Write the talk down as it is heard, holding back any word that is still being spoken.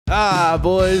Ah,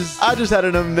 boys, I just had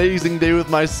an amazing day with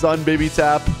my son, Baby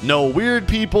Tap. No weird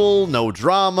people, no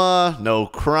drama, no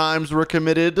crimes were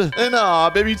committed.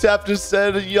 And Baby Tap just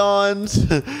said, yawned.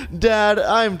 Dad,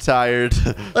 I'm tired.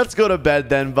 Let's go to bed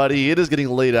then, buddy. It is getting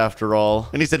late after all.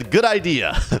 And he said, good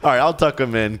idea. All right, I'll tuck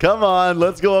him in. Come on,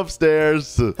 let's go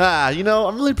upstairs.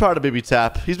 I'm really proud of Baby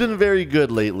Tap. He's been very good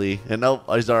lately. And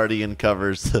he's already in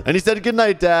covers. And he said, good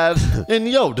night, Dad. And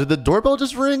yo, did the doorbell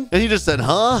just ring? And he just said,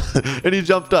 huh? And he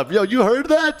jumped up. Yo, you heard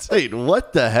that? Wait,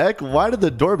 what the heck? Why did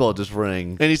the doorbell just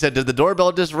ring? And he said, did the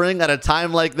doorbell just ring at a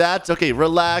time like that? Okay,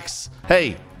 relax.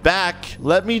 Hey, back.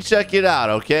 Let me check it out,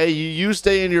 okay? You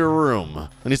stay in your room.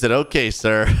 And he said, okay,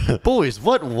 sir. Boys,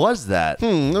 what was that?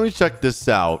 Let me check this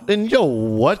out. And yo,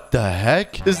 what the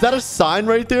heck? Is that a sign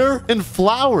right there? And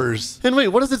flowers. And wait,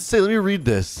 what does it say? Let me read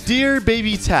this. Dear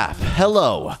Baby Tap,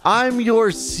 hello. I'm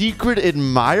your secret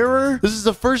admirer. This is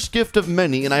the first gift of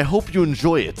many, and I hope you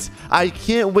enjoy it. I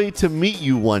can't wait to meet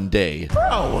you one day.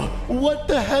 Bro, what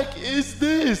the heck is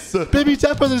this? Baby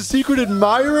Tap has a secret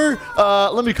admirer?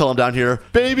 Let me call him down here.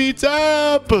 Baby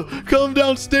Tap, come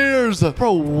downstairs.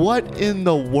 Bro, what in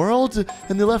the world?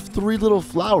 And they left 3 little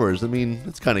flowers. I mean,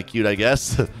 it's kind of cute, I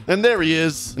guess. And there he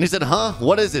is. And he said, huh?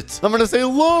 What is it? I'm going to say,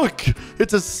 look,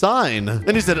 it's a sign.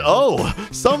 And he said, oh,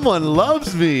 someone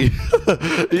loves me.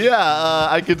 Yeah,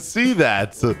 I could see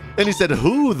that. And he said,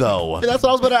 who though? And that's what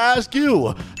I was about to ask you.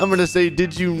 I'm going to say,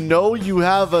 did you know you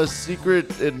have a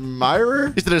secret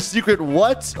admirer? He said, a secret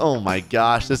what? Oh my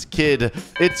gosh, this kid.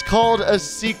 It's called a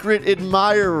secret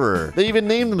admirer. They even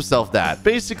named themselves that.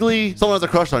 Basically, someone has a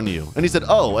crush on you. And he said,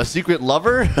 oh, a secret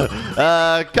lover?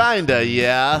 Kinda,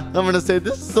 yeah. I'm gonna say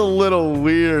this is a little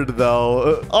weird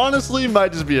though. Honestly,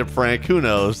 might just be a prank. Who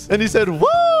knows? And he said,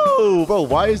 whoa, bro,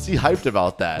 why is he hyped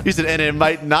about that? He said, and it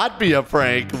might not be a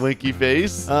prank, winky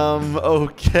face.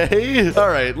 Okay. All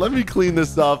right, let me clean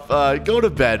this up. Go to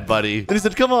bed, buddy. And he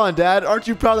said, come on, Dad. Aren't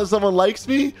you proud that someone likes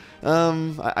me?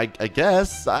 I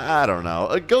guess. I don't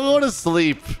know. Go to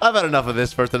sleep. I've had enough of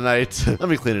this for tonight. Let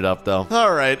me clean it up, though.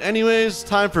 All right. Anyways,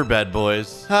 time for bed,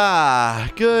 boys.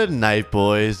 Good night,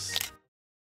 boys.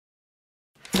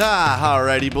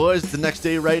 Alrighty, boys. It's the next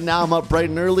day right now. I'm up bright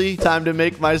and early. Time to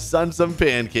make my son some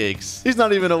pancakes. He's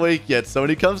not even awake yet, so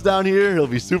when he comes down here, he'll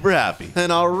be super happy.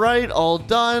 And all right, all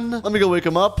done. Let me go wake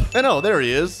him up. And oh, there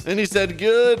he is. And he said,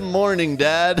 good morning,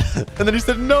 Dad. And then he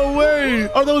said, no way.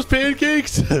 Are those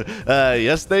pancakes?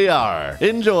 Yes, they are.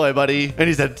 Enjoy, buddy. And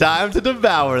he said, time to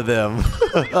devour them.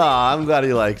 I'm glad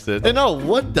he likes it. And oh,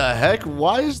 what the heck?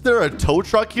 Why is there a tow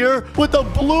truck here with a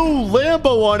blue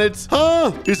Lambo on it?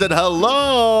 Huh? He said,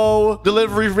 hello.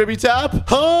 Delivery for Baby Tap?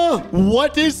 Huh?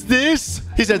 What is this?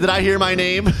 He said, did I hear my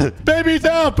name? Baby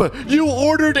Tap, you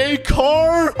ordered a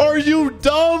car? Are you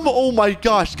dumb? Oh my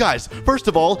gosh, guys. First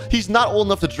of all, he's not old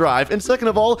enough to drive. And second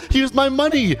of all, he used my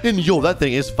money. And yo, that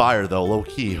thing is fire though, low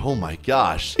key. Oh my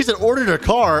gosh. He said, ordered a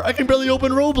car? I can barely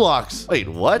open Roblox. Wait,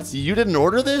 what? You didn't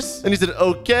order this? And he said,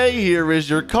 okay, here is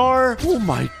your car. Oh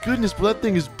my goodness, bro, that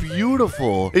thing is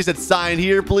beautiful. He said, sign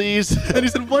here, please. And he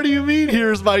said, what do you mean,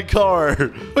 here's my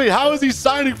car? Wait, how is he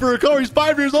signing for a car? He's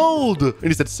 5 years old. And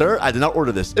he said, sir, I did not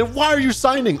order this. And why are you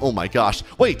signing? Oh my gosh.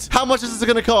 Wait, how much is this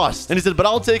going to cost? And he said, but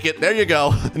I'll take it. There you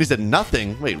go. And he said,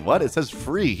 nothing. Wait, what? It says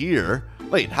free here.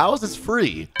 Wait, how is this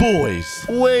free? Boys,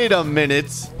 wait a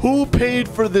minute. Who paid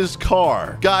for this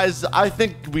car? Guys, I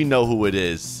think we know who it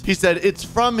is. He said it's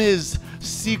from his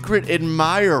secret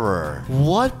admirer.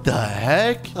 What the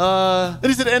heck? And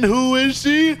he said, and who is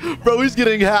she? Bro, he's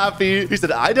getting happy. He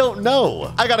said, I don't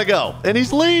know. I gotta go. And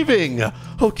he's leaving.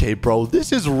 Okay, bro,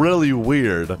 this is really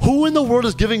weird. Who in the world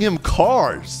is giving him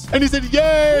cars? And he said,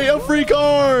 yay, a free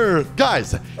car.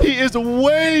 Guys, he is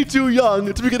way too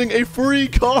young to be getting a free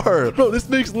car. Bro, this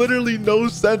makes literally no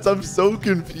sense. I'm so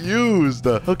confused.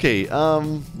 Okay,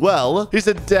 well, he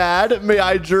said, Dad, may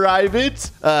I drive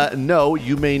it? No,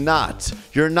 you may not.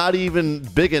 You're not even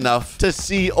big enough to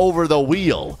see over the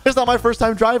wheel. It's not my first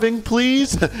time driving,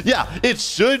 please. Yeah, it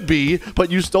should be, but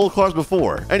you stole cars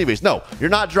before. Anyways, no, you're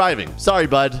not driving. Sorry,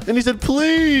 bud. And he said,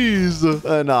 please.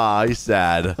 Nah, he's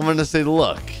sad. I'm gonna say,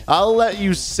 look, I'll let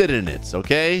you sit in it,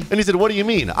 okay? And he said, what do you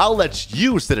mean? I'll let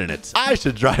you sit in it. I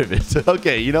should drive it.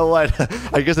 Okay, you know what?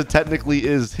 I guess it technically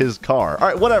is his car. All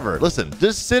right, whatever. Listen,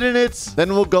 just sit in it, then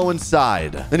we'll go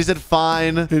inside. And he said,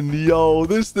 fine. And yo,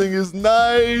 this thing is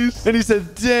nice. And he he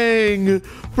said, dang.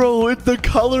 Bro, the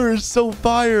color is so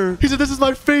fire. He said, this is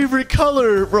my favorite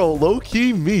color. Bro,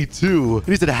 low-key, me too. And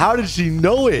he said, how did she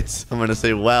know it? I'm going to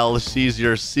say, well, she's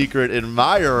your secret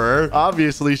admirer.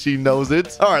 Obviously, she knows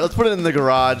it. All right, let's put it in the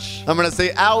garage. I'm going to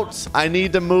say, out. I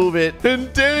need to move it.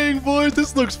 And dang, boys,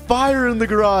 this looks fire in the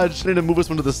garage. I need to move this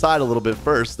one to the side a little bit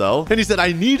first, though. And he said,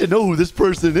 I need to know who this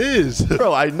person is.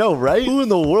 Bro, I know, right? Who in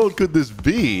the world could this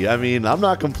be? I mean, I'm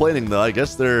not complaining, though. I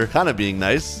guess they're kind of being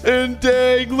nice. And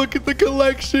dang, look at the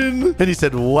collection. And he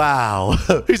said, wow.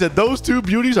 He said, those two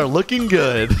beauties are looking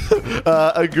good.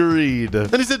 Agreed.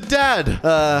 And he said, Dad,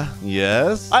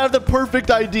 yes? I have the perfect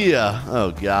idea.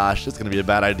 Oh, gosh, it's going to be a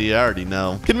bad idea. I already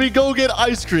know. Can we go get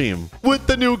ice cream with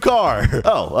the new car?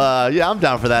 Oh, yeah, I'm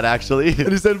down for that, actually.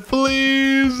 And he said,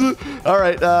 please. All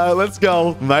right, let's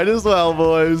go. Might as well,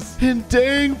 boys. And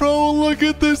dang, bro, look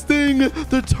at this thing.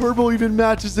 The turbo even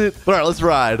matches it. All right, let's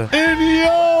ride. And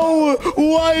yo,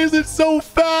 why is it so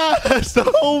fast?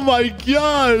 Oh my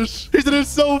gosh. He said it's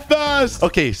so fast.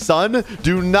 Okay, son,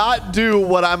 do not do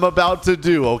what I'm about to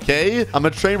do, okay? I'm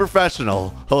a trained professional.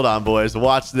 Hold on, boys.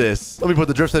 Watch this. Let me put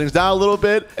the drift settings down a little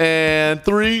bit. And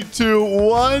 3, 2,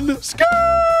 1. Skirt!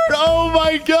 Oh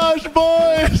my gosh,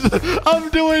 boys. I'm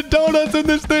doing donuts in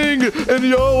this thing. And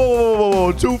yo,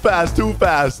 whoa, too fast, too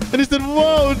fast. And he said,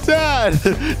 whoa, Dad,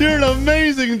 you're an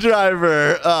amazing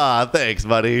driver. Ah, thanks,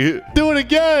 buddy. Do it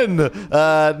again.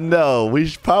 No, we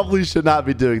probably should not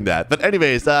be doing that. But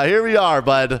anyways, here we are,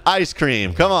 bud. Ice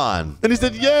cream. Come on. And he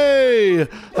said, yay.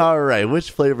 All right.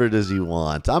 Which flavor does he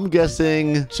want? I'm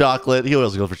guessing chocolate. He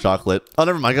always goes for chocolate. Oh,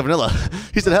 never mind. I got vanilla.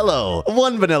 He said, hello.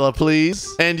 1 vanilla,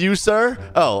 please. And you, sir?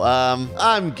 Oh,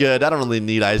 I'm good. I don't really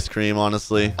need ice cream,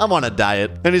 honestly. I'm on a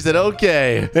diet. And he said,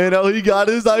 okay. And oh, he got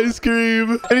his ice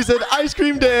cream. And he said, ice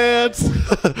cream dance.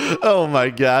 Oh my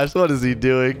gosh. What is he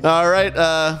doing? All right.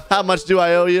 How much do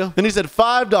I owe you? And he said,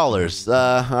 $5.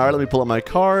 All right. Let me pull up my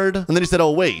card. And then he said,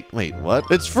 oh, wait, what?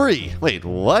 It's free. Wait,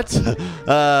 what?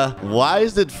 Why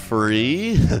is it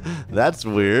free? That's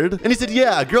weird. And he said,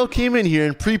 yeah, a girl came in here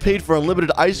and prepaid for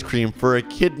unlimited ice cream for a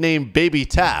kid named Baby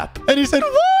Tap. And he said,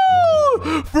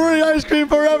 woo! Free ice cream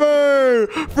forever!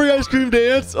 Free ice cream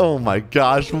dance? Oh my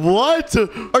gosh, what?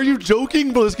 Are you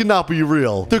joking? Bro, this cannot be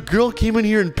real. The girl came in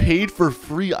here and paid for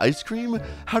free ice cream?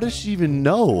 How does she even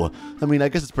know? I mean, I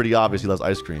guess it's pretty obvious he loves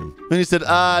ice cream. And he said,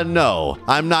 no,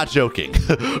 I'm not joking.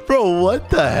 Bro, what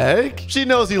the heck? She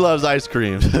knows he loves ice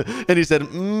cream. And he said,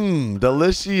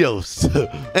 delicious.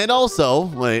 And also,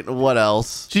 wait, what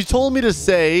else? She told me to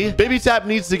say, Baby Tap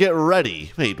needs to get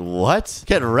ready. Wait, what?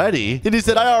 Get ready? And he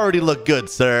said, I already look good,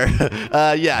 sir.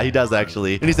 Yeah, he does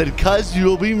actually. And he said, cause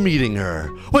you'll be meeting her.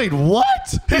 Wait, what?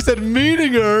 He said,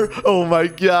 meeting her? Oh my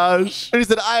gosh. And he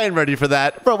said, I ain't ready for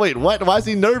that. Bro, wait, what? Why is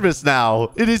he nervous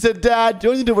now? And he said, Dad,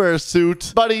 do I need to wear a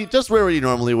suit? Buddy, just wear what you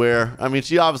normally wear. I mean,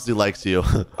 she obviously likes you.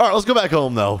 All right, let's go back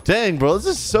home though. Dang, bro, this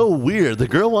is so weird. The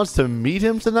girl wants to meet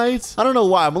him tonight? I don't know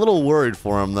why. I'm a little worried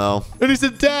for him though. And he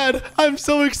said, Dad, I'm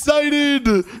so excited.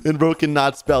 And bro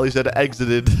cannot spell. He said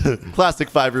exited. Classic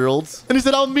 5-year-olds. And he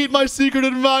said, I'll meet my secret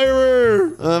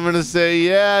admirer. I'm gonna say,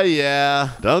 yeah.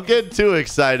 Don't get too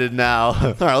excited now.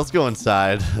 All right, let's go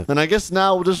inside. And I guess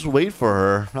now we'll just wait for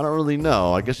her. I don't really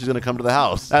know. I guess she's gonna come to the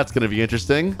house. That's gonna be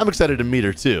interesting. I'm excited to meet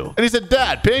her too. And he said,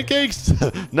 Dad, pancakes?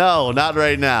 No, not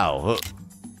right now.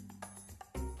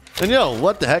 And yo,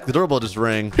 what the heck? The doorbell just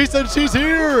rang. He said she's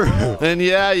here. And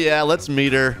yeah, let's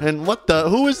meet her. And what the?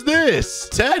 Who is this?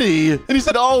 Teddy. And he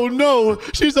said, oh no,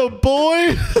 she's a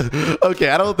boy. Okay,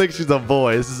 I don't think she's a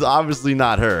boy. This is obviously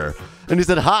not her. And he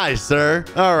said, hi, sir.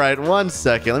 All right, 1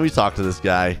 second. Let me talk to this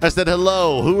guy. I said,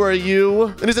 hello, who are you?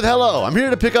 And he said, hello, I'm here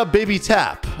to pick up Baby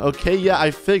Tap. Okay, yeah, I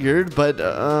figured, but,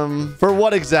 for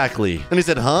what exactly? And he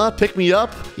said, huh? Pick me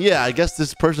up? Yeah, I guess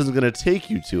this person's gonna take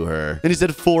you to her. And he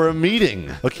said, for a meeting.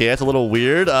 Okay, that's a little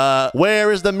weird.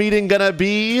 Where is the meeting gonna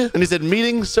be? And he said,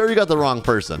 meeting? Sir, you got the wrong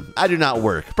person. I do not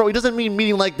work. Bro, he doesn't mean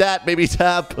meeting like that, Baby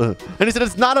Tap. And he said,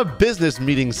 it's not a business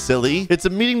meeting, silly. It's a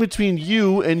meeting between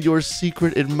you and your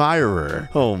secret admirer.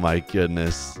 Oh my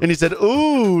goodness. And he said,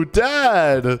 ooh,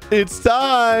 Dad, it's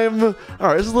time. All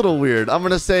right, this is a little weird. I'm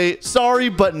gonna say, sorry,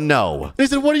 but no. And he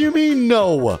said, what do you mean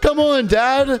no? Come on,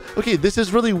 Dad. Okay, this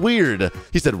is really weird.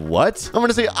 He said, what? I'm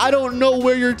gonna say, I don't know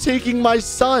where you're taking my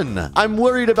son. I'm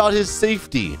worried about his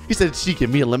safety. He said, she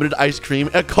give me unlimited ice cream,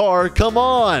 a car, come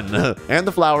on. And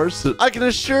the flowers. I can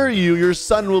assure you your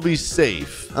son will be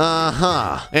safe.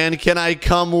 And can I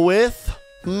come with?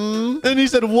 And he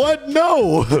said, what?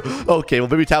 No. Okay, well,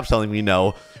 Baby Tap's telling me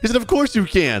no. He said, of course you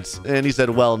can't. And he said,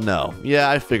 well, no. Yeah,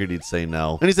 I figured he'd say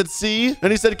no. And he said, see?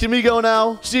 And he said, can we go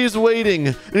now? She's waiting.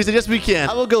 And he said, yes, we can.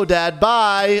 I will go, Dad.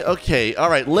 Bye. Okay. All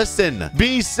right. Listen.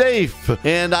 Be safe.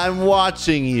 And I'm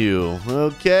watching you.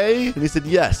 Okay? And he said,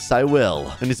 yes, I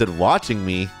will. And he said, watching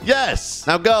me? Yes.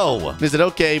 Now go. And he said,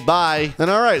 okay, bye. And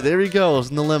all right, there he goes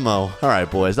in the limo. All right,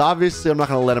 boys. Obviously, I'm not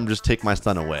going to let him just take my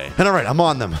son away. And all right, I'm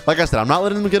on them. Like I said, I'm not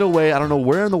letting him get away. I don't know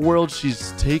where in the world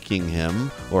she's taking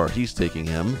him, or he's taking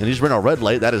him. And he's running a red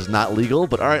light. That is not legal.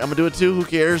 But all right, I'm going to do it too. Who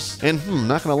cares? And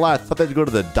not going to lie, I thought they'd go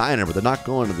to the diner, but they're not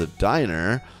going to the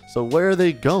diner. So where are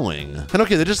they going? And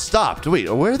okay, they just stopped. Wait,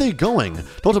 where are they going?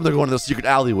 Don't tell them they're going to the secret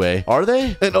alleyway. Are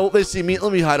they? And oh, they see me.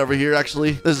 Let me hide over here,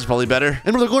 actually. This is probably better.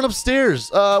 And they're going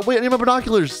upstairs. Wait, I need my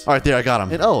binoculars. All right, there, I got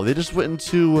them. And oh, they just went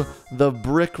into the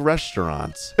Brick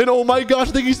restaurant. And oh my gosh,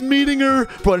 I think he's meeting her.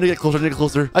 Bro, I need to get closer. I need to get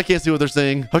closer. I can't see what they're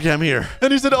saying. Okay, I'm here.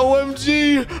 And he said,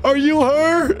 OMG, are you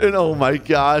her? And oh my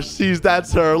gosh,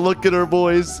 that's her. Look at her,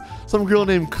 boys. Some girl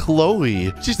named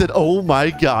Chloe. She said, oh my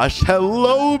gosh,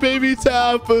 hello, baby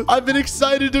Tap. I've been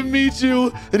excited to meet you.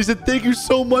 And he said, thank you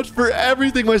so much for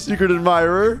everything, my secret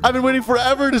admirer. I've been waiting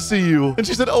forever to see you. And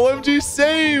she said, OMG,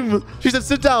 same. She said,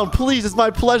 sit down, please. It's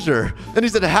my pleasure. And he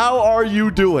said, how are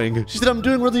you doing? She said, I'm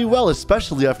doing really well,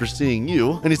 especially after seeing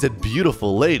you. And he said,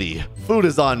 beautiful lady, food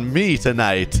is on me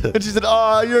tonight. And she said,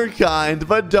 oh, you're kind,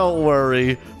 but don't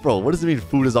worry. Bro, what does it mean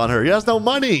food is on her? He has no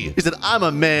money. He said, I'm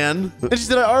a man. And she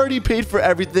said, I already paid for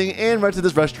everything and rented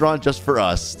this restaurant just for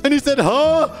us. And he said,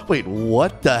 huh? Wait,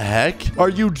 what the heck? Are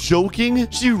you joking?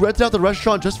 She rented out the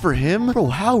restaurant just for him? Bro,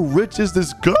 how rich is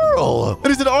this girl? And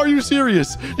he said, are you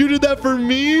serious? You did that for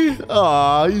me?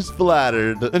 Aw, he's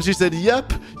flattered. And she said,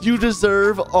 yep, you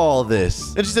deserve all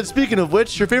this. And she said, speaking of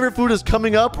which, your favorite food is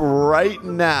coming up right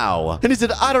now. And he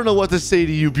said, I don't know what to say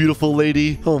to you, beautiful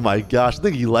lady. Oh my gosh, I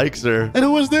think he likes her. And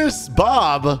who is this?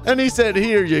 Bob. And he said,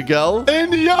 here you go.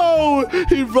 And yo,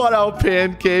 he brought out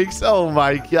pancakes. Oh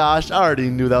my gosh, I already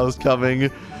knew that was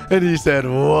coming. And he said,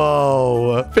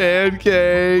 whoa,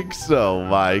 pancakes. Oh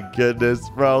my goodness,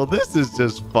 bro. This is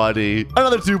just funny.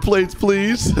 Another 2 plates,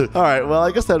 please. All right, well,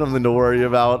 I guess I have nothing to worry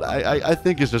about. I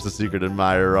think it's just a secret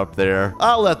admirer up there.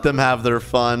 I'll let them have their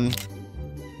fun.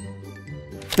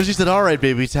 And she said, all right,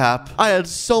 baby Tap. I had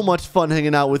so much fun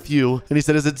hanging out with you. And he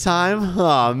said, is it time?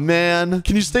 Oh, man.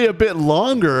 Can you stay a bit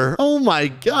longer? Oh, my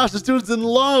gosh. This dude's in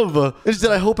love. And she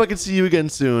said, I hope I can see you again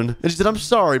soon. And she said, I'm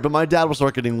sorry, but my dad will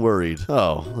start getting worried.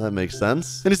 Oh, that makes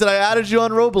sense. And he said, I added you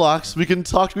on Roblox. We can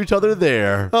talk to each other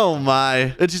there. Oh,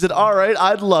 my. And she said, all right,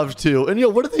 I'd love to. And yo,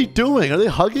 what are they doing? Are they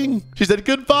hugging? She said,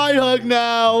 goodbye, hug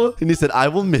now. And he said, I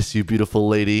will miss you, beautiful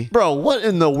lady. Bro, what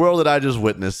in the world did I just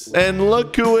witness? And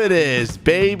look who it is,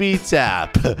 baby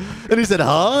Tap. And he said,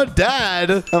 huh, Dad?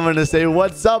 I'm gonna say,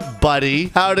 what's up, buddy?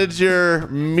 How did your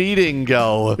meeting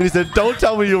go? And he said, don't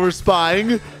tell me you were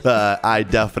spying. I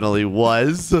definitely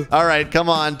was. All right, come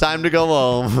on, time to go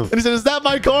home. And he said, is that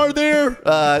my car there?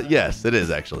 Yes, it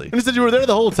is actually. And he said, you were there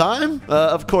the whole time?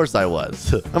 Of course I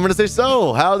was. I'm gonna say,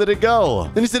 so how did it go?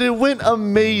 And he said, it went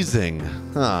amazing.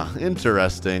 Huh,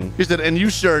 interesting. He said, and you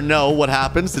sure know what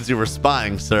happened since you were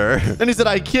spying, sir. And he said,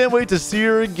 I can't wait to see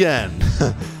her again.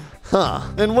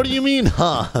 Huh. And what do you mean,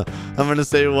 huh? I'm gonna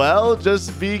say, well,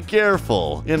 just be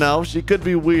careful. You know, she could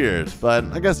be weird, but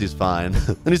I guess he's fine.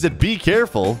 And he said, be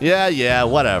careful? Yeah,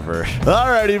 whatever.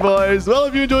 Alrighty, boys. Well,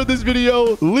 if you enjoyed this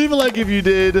video, leave a like if you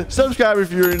did. Subscribe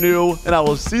if you're new, and I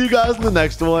will see you guys in the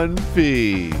next one.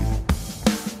 Peace.